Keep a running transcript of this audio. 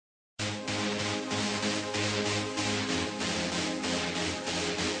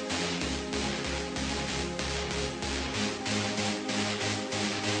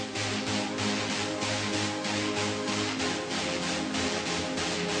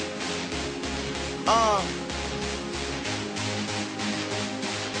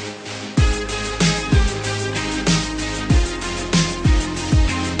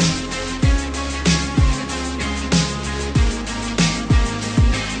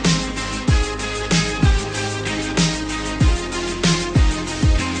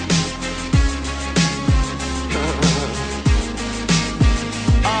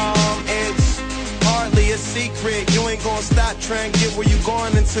Secret, you ain't gonna stop trying to get where you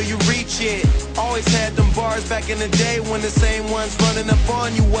going until you reach it. Always had them bars back in the day when the same ones running up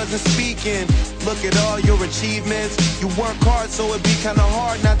on you wasn't speaking. Look at all your achievements. You work hard, so it'd be kinda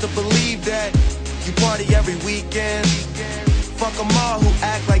hard not to believe that you party every weekend. Fuck them all who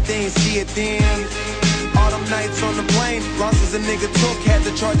act like they ain't see it then. All them nights on the plane, losses a nigga took, had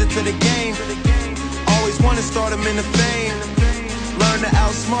to charge it to the game. Always wanna start them in the fame, learn to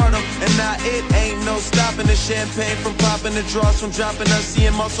outsmart them, and now it ain't no stopping the champagne from popping, the draws from dropping us,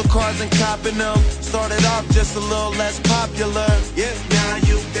 seeing muscle cars and copping them. Started off just a little less popular, yeah. Now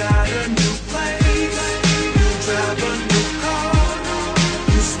you got a new place, you drive a new car,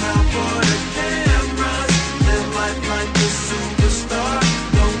 you smile for the cameras, live life like a superstar,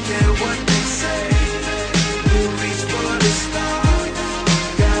 don't care what they say, you reach for the stars,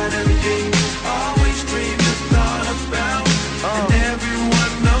 got everything you always dreamed and thought about.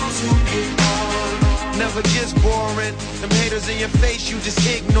 Never gets boring. Them haters in your face, you just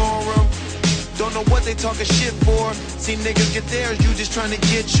ignore them. Don't know what they talking shit for. See niggas get theirs, you just trying to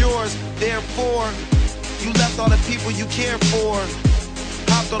get yours. Therefore, you left all the people you cared for.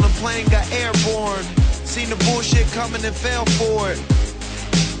 Hopped on a plane, got airborne. Seen the bullshit coming and fell for it.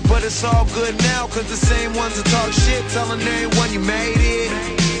 But it's all good now, cause the same ones that talk shit, telling everyone you made it.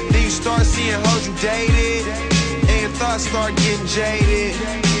 Then you start seeing hoes you dated, and your thoughts start getting jaded.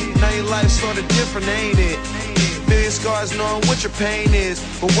 Now your life's sorta different, ain't it? Million scars knowing what your pain is,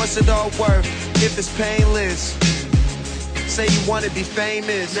 but what's it all worth if it's painless? Say you wanna be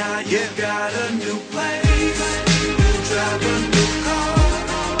famous. Now you got a new place, you drive a new car,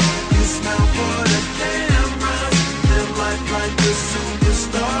 you smile for the cameras, live life like a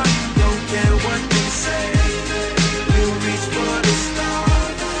superstar, don't care what they say, you reach for the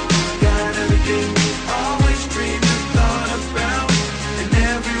stars, got everything you always dreamed and thought about.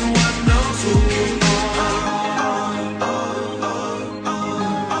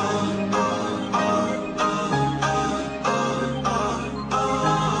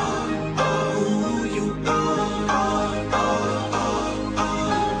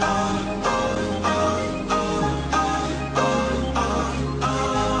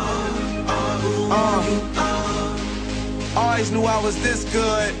 Always knew I was this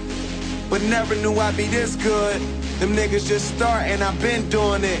good, but never knew I'd be this good. Them niggas just starting, I've been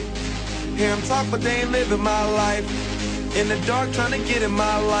doing it. Hear them talk, but they ain't living my life. In the dark, trying to get in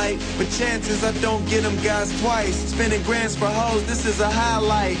my light, but chances I don't get them guys twice. Spending grands for hoes, this is a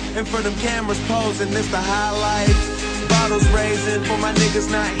highlight. And for them cameras posing, this the highlight. Bottles raising for my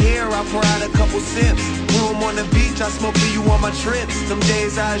niggas not here, I pour out a couple sips. Room on the beach, I smoke for you on my trips. Them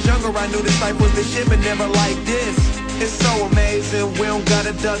days I was younger, I knew this life was the shit, but never like this. It's so amazing, we don't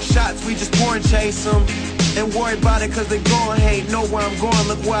gotta duck shots, we just pour and chase them. And worry about it cause they gon' hate, know where I'm going,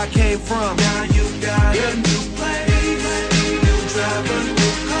 look where I came from. Now you got a new place, you drive a